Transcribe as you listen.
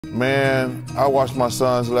Man, I watched my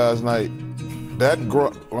sons last night.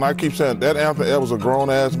 When I keep saying that Anthony Edwards a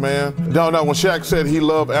grown-ass man. No, when Shaq said he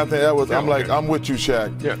loved Anthony Edwards, I'm like, I'm with you,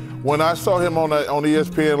 Shaq. Yeah. When I saw him on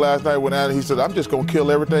ESPN last night when he said, I'm just gonna kill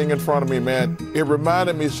everything in front of me, man. It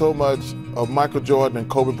reminded me so much of Michael Jordan and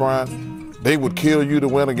Kobe Bryant. They would kill you to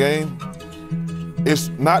win a game. It's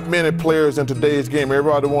not many players in today's game.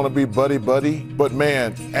 Everybody want to be buddy-buddy. But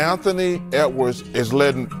man, Anthony Edwards is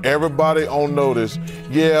letting everybody on notice,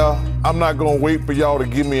 yeah, I'm not going to wait for y'all to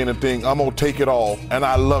give me anything. I'm going to take it all, and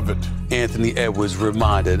I love it. Anthony Edwards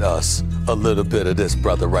reminded us a little bit of this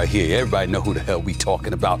brother right here. Everybody know who the hell we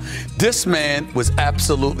talking about. This man was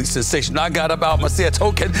absolutely sensational. I got up out my seat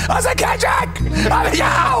token. I said, Kendrick!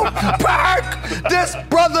 Yo, Perk! This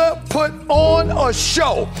brother put on a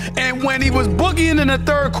show. And when he was boogieing in the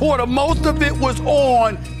third quarter, most of it was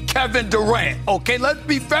on Kevin Durant, okay? Let's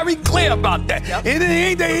be very clear about that. Yep. He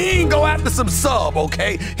ain't go after some sub,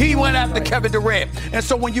 okay? He went after Kevin Durant. And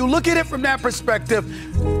so when you look at it from that perspective,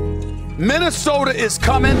 Minnesota is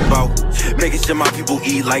coming. About making sure my people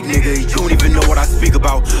eat like nigga. You don't even know what I speak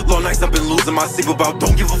about. Long nights I've been losing my sleep about.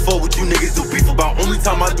 Don't give a fuck what you niggas do beef about. Only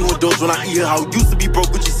time I do indulge when I eat how used to be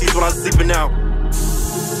broke with your seats when I'm sleeping out.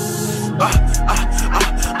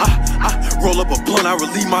 Roll up a blunt, I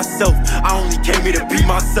relieve myself. I only came here to be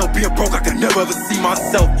myself. Being broke, I could never ever see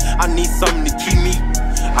myself. I need something to keep me.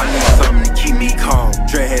 I need something to keep me calm.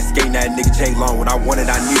 Dreadhead skating that nigga J Long. When I wanted,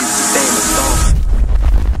 I needed to stay in the song.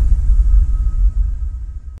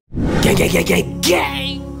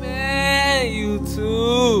 Gang, man, you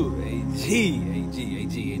too. AG.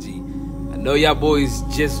 I know y'all boys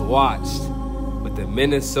just watched what the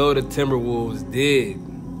Minnesota Timberwolves did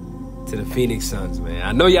to the Phoenix Suns, man.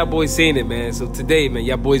 I know y'all boys seen it, man. So today, man,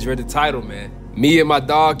 y'all boys read the title, man. Me and my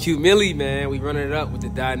dog Q Millie, man, we running it up with the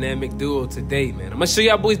dynamic duo today, man. I'm gonna show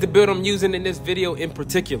y'all boys the build I'm using in this video in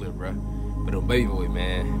particular, bro. But on Baby Boy,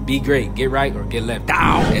 man, be great, get right or get left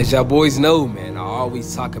down. As y'all boys know, man, I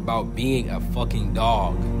always talk about being a fucking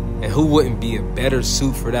dog. And who wouldn't be a better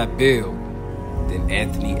suit for that build than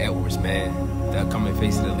Anthony Edwards, man, the upcoming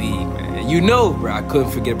face of the league, man. And you know, bro, I couldn't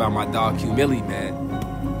forget about my dog Q Millie, man.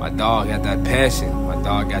 My dog got that passion. My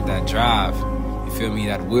dog got that drive. You feel me?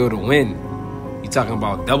 That will to win. You talking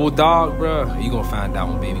about double dog, bro? You gonna find out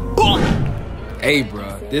one, baby. Boom! Hey,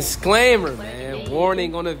 bro, disclaimer, man.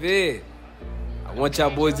 Warning on the vid. I want y'all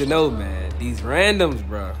boys to know, man, these randoms,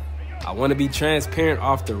 bro, I want to be transparent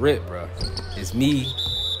off the rip, bro. It's me,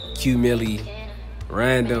 Q Millie,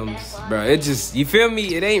 randoms, bro. It just, you feel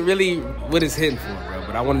me? It ain't really what it's hitting for, bro.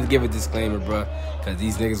 But I wanted to give a disclaimer, bro, because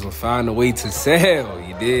these niggas will find a way to sell,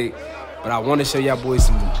 you dig? But I want to show y'all boys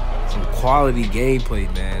some quality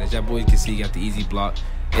gameplay, man. As y'all boys can see, you got the easy block.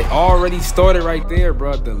 It already started right there,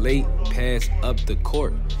 bro. The late pass up the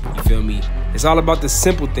court. You feel me? It's all about the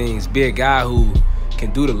simple things. Be a guy who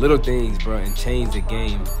can do the little things, bro, and change the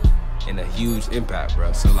game in a huge impact,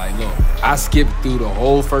 bro. So, like, look, I skipped through the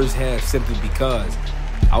whole first half simply because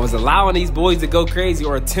I was allowing these boys to go crazy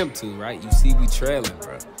or attempt to, right? You see we trailing,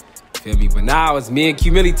 bro. You feel me? But now it's me and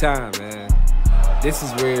Q Millie time, man. This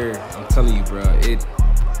is where I'm telling you, bro, it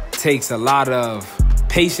takes a lot of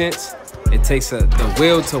patience. It takes the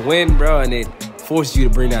will to win, bro, and it forces you to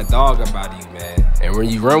bring that dog up out of you, man. And when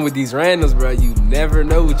you run with these randoms, bro, you never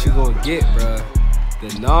know what you're gonna get, bro.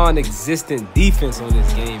 The non-existent defense on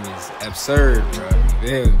this game is absurd, bro. You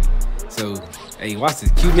feel me? So, hey, watch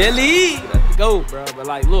this. Q Millie, let's go, bro. But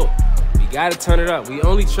like, look, we gotta turn it up. We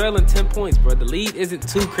only trailing 10 points, bro. The lead isn't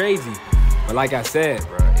too crazy. But like I said,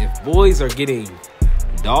 bro, if boys are getting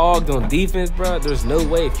dogged on defense, bro, there's no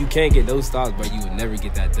way. If you can't get those stops, bro, you would never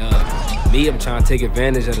get that dub. Me, I'm trying to take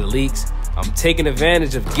advantage of the leaks. I'm taking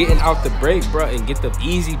advantage of getting out the break, bro, and get the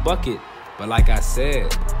easy bucket. But like I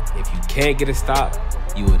said, if you can't get a stop,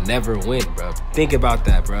 you will never win, bro. Think about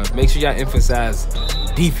that, bro. Make sure y'all emphasize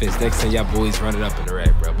defense next time y'all boys run it up in the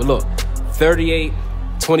rack, bro. But look,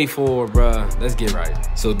 38-24, bro. Let's get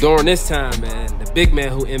right. So during this time, man, the big man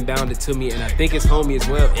who inbounded to me, and I think his homie as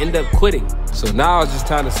well, end up quitting. So now it's just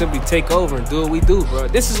time to simply take over and do what we do, bro.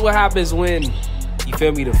 This is what happens when, you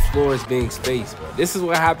feel me, the floor is being spaced, bro. This is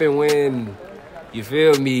what happened when, you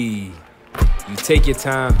feel me, you take your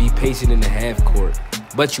time, be patient in the half court,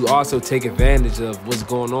 but you also take advantage of what's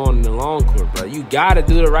going on in the long court, bro. You gotta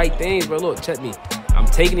do the right things, bro. Look, check me. I'm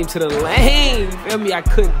taking him to the lane. You feel me? I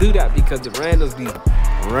couldn't do that because the randoms be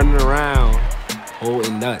running around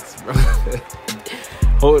holding nuts, bro.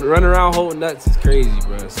 Running around holding nuts is crazy,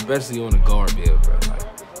 bro. Especially on a guard build, bro. Like,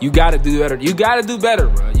 you gotta do better. You gotta do better,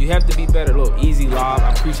 bro. You have to be better. Look, easy lob.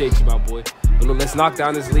 I appreciate you, my boy. But look, let's knock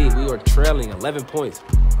down this lead. We are trailing 11 points.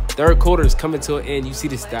 Third quarter is coming to an end. You see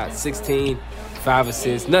the stats, 16, 5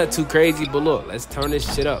 assists. Nothing too crazy, but look, let's turn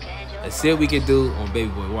this shit up. Let's see what we can do on Baby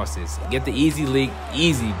Boy. Watch this. Get the easy leak,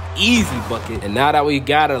 easy bucket. And now that we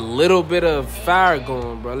got a little bit of fire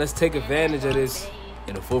going, bro, let's take advantage of this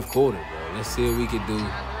in the 4th quarter, bro. Let's see what we can do.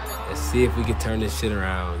 Let's see if we can turn this shit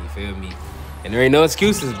around, you feel me? And there ain't no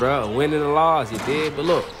excuses, bro. A win and a loss, you did. But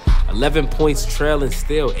look, 11 points trailing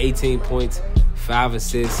still, 18 points, 5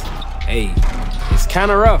 assists. Hey, it's kind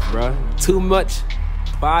of rough, bro. Too much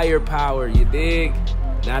firepower, you dig?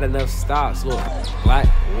 Not enough stops. Look, Black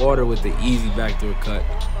Water with the easy backdoor cut.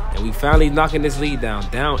 And we finally knocking this lead down.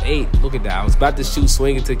 Down 8. Look at that. I was about to shoot,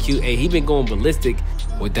 swing into Q. Hey, he been going ballistic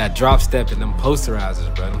with that drop step and them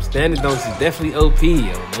posterizers, bro. Them standing dunks is definitely OP,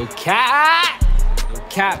 yo. No cap. No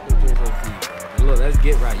cap. OP, bro. But look, let's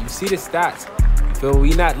get right. You see the stats. You feel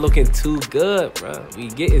we not looking too good, bro. We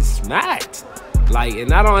getting smacked. Like,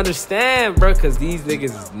 and I don't understand, bro, because these niggas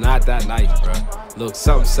is not that nice, bro. Look,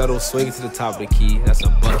 something subtle, swing to the top of the key. That's a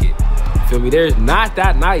bucket. You feel me? They're not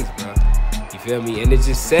that nice, bro. You feel me? And it's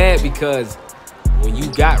just sad because when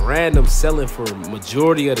you got random selling for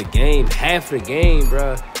majority of the game, half of the game,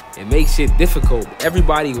 bro, it makes shit difficult.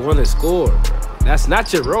 Everybody want to score, bro. That's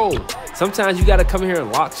not your role. Sometimes you got to come here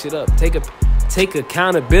and lock shit up. Take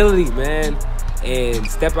accountability, man, and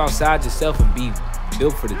step outside yourself and be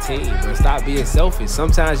built for the team, bro. Stop being selfish.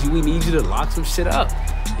 Sometimes we need you to lock some shit up.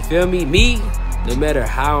 You feel me? Me, no matter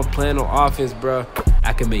how I'm playing on offense, bro,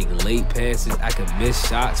 I can make late passes, I can miss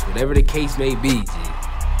shots, whatever the case may be, G.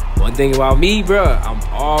 One thing about me, bro, I'm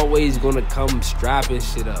always gonna come strapping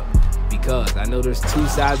shit up because I know there's 2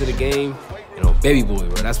 sides of the game. You know, Baby Boy,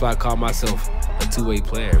 bro. That's why I call myself a 2-way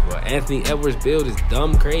player, bro. Anthony Edwards' build is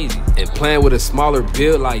dumb crazy. And playing with a smaller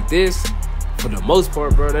build like this, for the most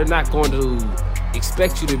part, bro, they're not going to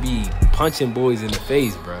expect you to be punching boys in the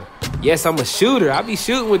face, bro. Yes, I'm a shooter. I be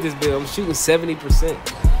shooting with this build. I'm shooting 70%.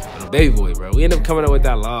 On a Baby Boy, bro. We end up coming up with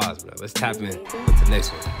that loss, bro. Let's tap in with the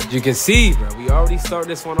next one. As you can see, bro, we already start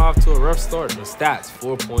this one off to a rough start. The stats,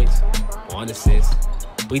 4 points, 1 assist.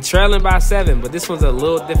 We trailing by 7, but this one's a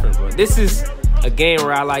little different, bro. This is a game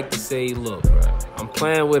where I like to say, look, bro, I'm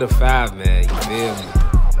playing with a 5, man. You feel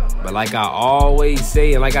me? But like I always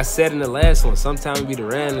say, and like I said in the last one, sometimes we be the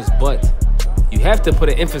randoms, but you have to put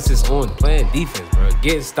an emphasis on playing defense, bro.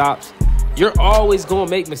 Getting stops. You're always going to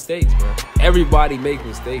make mistakes, bro. Everybody make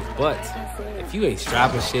mistakes, but if you ain't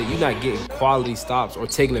strapping shit, you're not getting quality stops or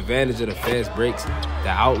taking advantage of the fast breaks, the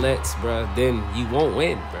outlets, bro, then you won't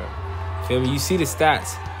win, bro. Feel me? You see the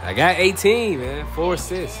stats. I got 18, man. 4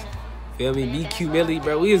 assists. Feel me? Me, Q, Millie,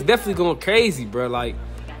 bro. We was definitely going crazy, bro. Like,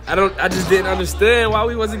 I just didn't understand why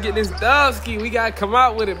we wasn't getting this dub ski. We got to come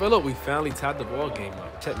out with it. But look, we finally tied the ball game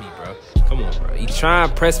up. Check me, bro. Come on, bro. He trying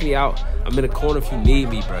to press me out. I'm in the corner if you need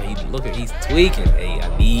me, bro. He's tweaking. Hey,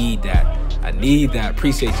 I need that. I need that.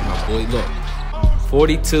 Appreciate you, my boy. Look,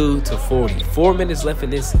 42-40. 4 minutes left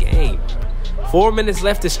in this game. 4 minutes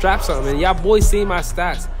left to strap something. And y'all boys see my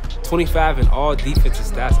stats. 25 in all defensive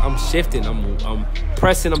stats. I'm shifting. I'm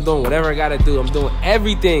pressing. I'm doing whatever I got to do. I'm doing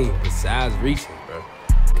everything besides reaching, bro.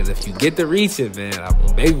 Because if you get the reaching, man, I'm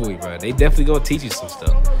on Baby Boy, bro. They definitely going to teach you some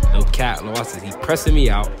stuff. No cap. No, watch this. He's pressing me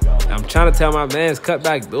out. And I'm trying to tell my man's cut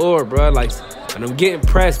back door, bro. Like, and I'm getting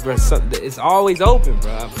pressed, bro. It's always open,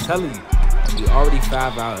 bro. I'm telling you. We already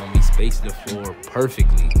 5 out and we spacing the floor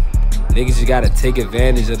perfectly. Niggas just gotta take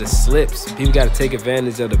advantage of the slips. People gotta take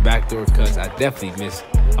advantage of the backdoor cuts. I definitely missed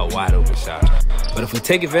a wide open shot. But if we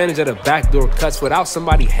take advantage of the backdoor cuts without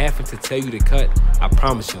somebody having to tell you to cut, I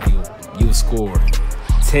promise you'll score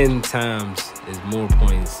 10 times as more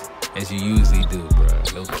points as you usually do, bro.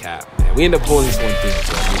 No cap, man. We end up pulling this one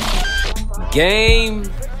through, bro. Game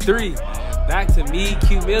 3. Back to me,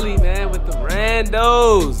 Q Millie, man, with the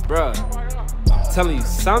randos, bro. I'm telling you,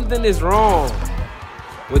 something is wrong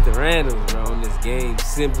with the randoms, bro, in this game,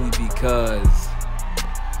 simply because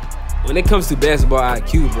when it comes to basketball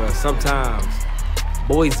IQ, bro, sometimes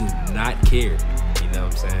boys do not care. You know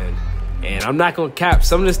what I'm saying? And I'm not gonna cap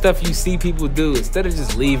some of the stuff you see people do. Instead of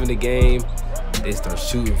just leaving the game, they start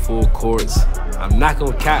shooting full courts. I'm not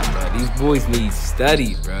gonna cap, bro. These boys need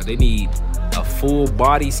study, bro. They need a full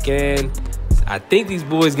body scan. I think these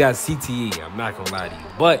boys got CTE. I'm not gonna lie to you,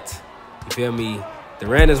 but you feel me? The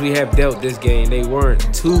randoms we have dealt this game, they weren't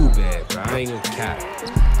too bad, bro. I ain't gonna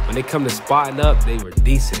cap. When they come to spotting up, they were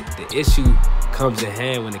decent. The issue comes in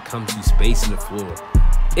hand when it comes to spacing the floor.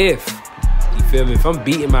 If, you feel me, if I'm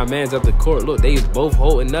beating my mans up the court, look, they is both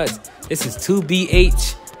holding nuts. This is 2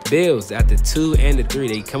 BH builds at the 2 and the 3.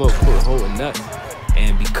 They come up court holding nuts.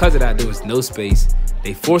 And because of that, there was no space.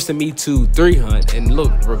 They forcing me to 3 hunt. And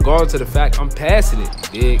look, regardless of the fact I'm passing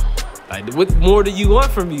it, you dig? Like, what more do you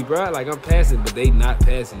want from me, bro? Like, I'm passing, but they not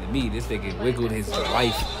passing to me. This nigga wiggled his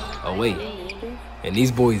life away. And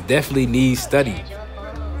these boys definitely need study.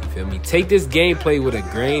 You feel me? Take this gameplay with a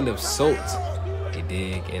grain of salt. You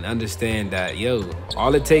dig? And understand that, yo,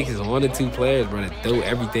 all it takes is 1 or 2 players, bro, to throw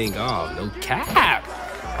everything off. No cap.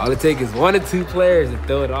 All it takes is 1 or 2 players to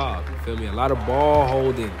throw it off. You feel me? A lot of ball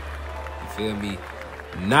holding. You feel me?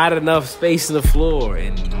 Not enough space on the floor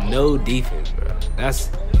and no defense, bro.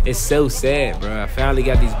 It's so sad, bro. I finally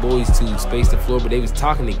got these boys to space the floor, but they was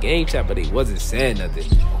talking in game chat, but they wasn't saying nothing.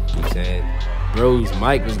 You know what I'm saying? Bro's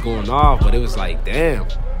mic was going off, but it was like, damn.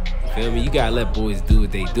 You feel me? You gotta let boys do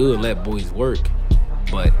what they do and let boys work.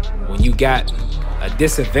 But when you got a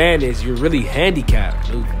disadvantage, you're really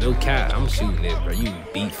handicapped. No cap. I'm shooting it, bro. You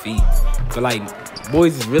beat feet. But like,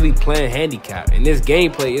 boys is really playing handicap. And this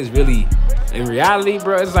gameplay is really, in reality,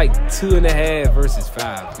 bro, it's like 2.5 versus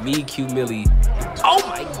 5. Me, Q Millie. Oh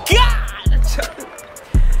my God!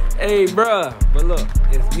 Hey, bro. But look,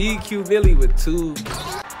 it's me, Q Millie with 2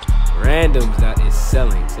 randoms that is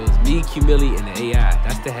selling. So it's me, Q Millie, and the AI.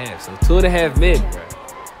 That's the half. So 2.5 men, bro.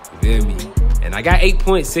 You feel me? And I got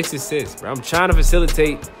 8.6 assists, bro. I'm trying to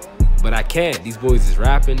facilitate, but I can't. These boys is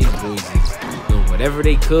rapping. These boys is doing whatever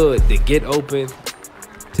they could to get open,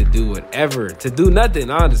 to do whatever, to do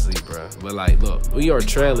nothing, honestly, bro. But like, look, we are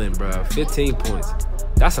trailing, bro. 15 points.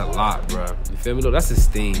 That's a lot, bro. You feel me? Look, that's a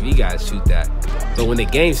steam. You gotta shoot that. But when the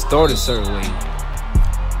game starts a certain way,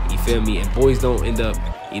 you feel me? And boys don't end up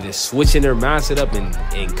either switching their mindset up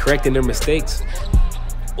and correcting their mistakes,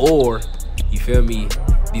 or, you feel me,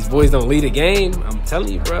 these boys don't lead a game. I'm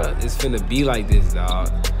telling you, bro, it's finna be like this, dog.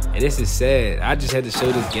 And this is sad. I just had to show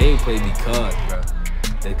this gameplay because, bro,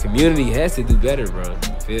 the community has to do better, bro.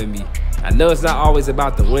 You feel me? I know it's not always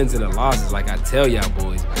about the wins and the losses, like I tell y'all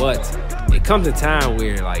boys, but it comes a time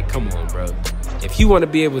where, like, come on, bro. If you want to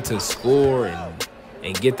be able to score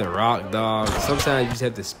and get the rock, dog, sometimes you just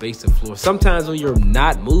have to space the floor. Sometimes when you're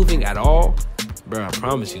not moving at all, bro, I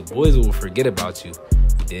promise you, boys will forget about you.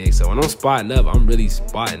 So when I'm spotting up, I'm really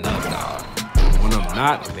spotting up, dog. When I'm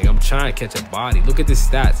not, I'm trying to catch a body. Look at the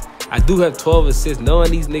stats. I do have 12 assists,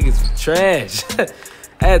 knowing these niggas are trash.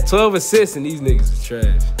 I had 12 assists and these niggas are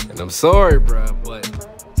trash. And I'm sorry, bro, but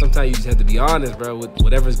sometimes you just have to be honest, bro, with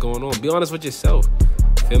whatever's going on. Be honest with yourself.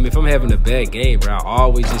 Feel me? If I'm having a bad game, bro, I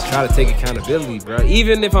always just try to take accountability, bro.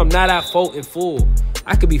 Even if I'm not at fault in full,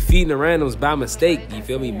 I could be feeding the randoms by mistake. You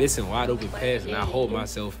feel me? Missing wide open pass, and I hold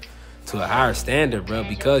myself to a higher standard, bro,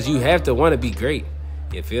 because you have to want to be great.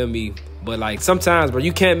 You feel me? But like, sometimes, bro,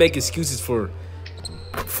 you can't make excuses for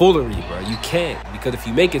foolery, bro. You can't, because if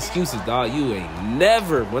you make excuses, dog, you ain't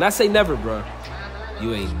never, when I say never, bro,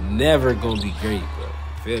 you ain't never gonna be great, bro.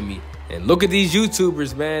 You feel me? And look at these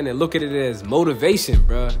YouTubers, man, and look at it as motivation,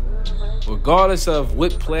 bro. Regardless of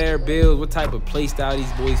what player build, what type of play style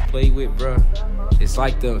these boys play with, bro, it's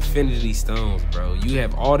like the Infinity Stones, bro. You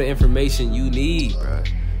have all the information you need, bro.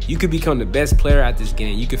 You could become the best player at this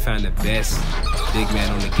game. You could find the best big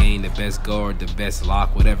man on the game, the best guard, the best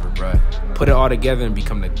lock, whatever, bro. Put it all together and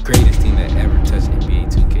become the greatest team that ever touched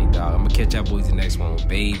NBA 2K, dog. I'm going to catch y'all boys in the next one,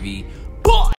 baby.